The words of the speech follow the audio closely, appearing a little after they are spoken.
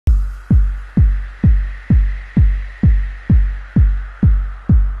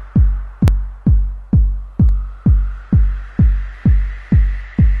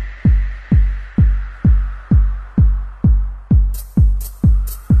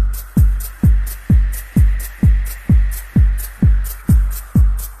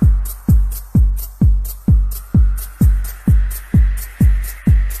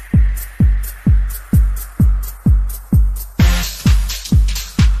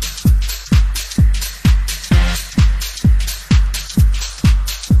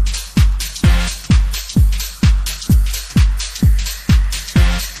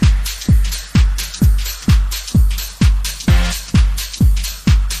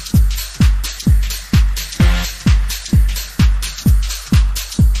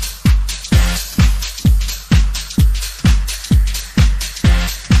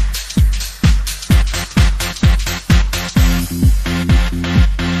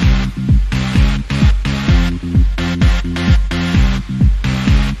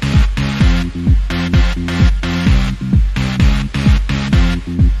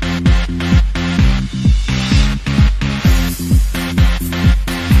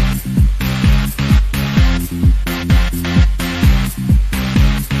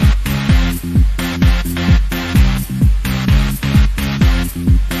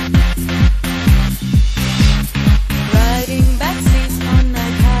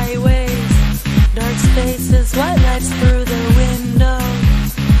lights through the window.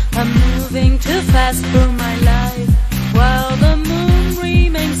 I'm moving too fast for my life, while the moon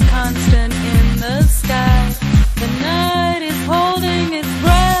remains constant in the sky. The night is holding its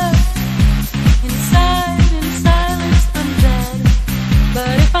breath. Inside, in silence, I'm dead.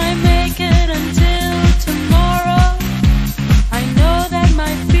 But if I make it until tomorrow, I know that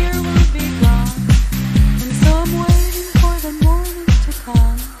my fear will be gone. And so I'm waiting for the morning to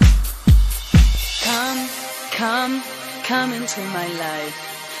come. Come into my life.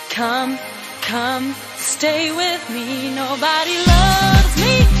 Come, stay with me. Nobody loves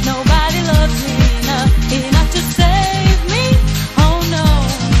me enough to save me. Oh no,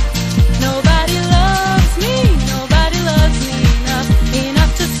 nobody loves me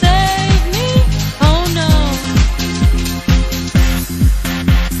enough to save me. Oh no.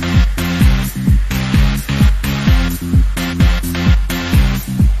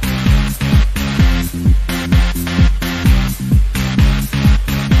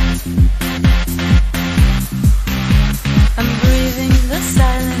 I'm breathing the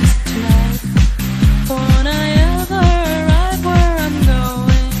silence tonight. Won't I ever arrive where I'm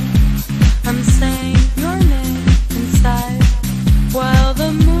going? I'm saying your name inside, while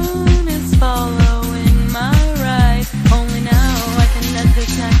the moon is following my ride. Only now I can let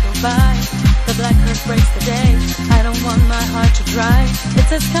this night go by. The black earth breaks the day. I don't want my heart to dry. It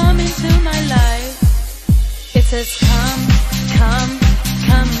says come into my life. It says come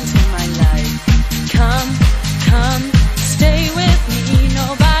into my life. Come, stay with me.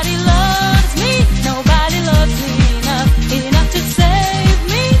 Nobody loves me enough to save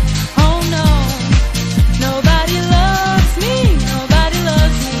me. Oh no, nobody loves me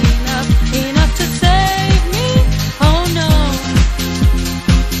enough to save me. Oh no.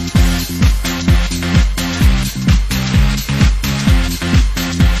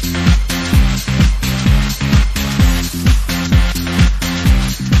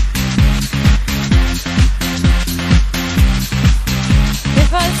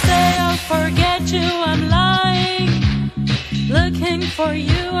 If I say I'll forget you, I'm lying. Looking for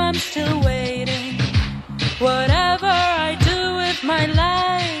you, I'm still waiting. Whatever I do with my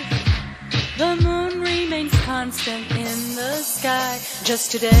life, the moon remains constant in the sky.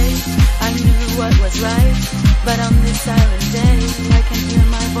 Just today, I knew what was right, but on this silent day, I can hear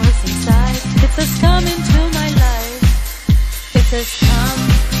my voice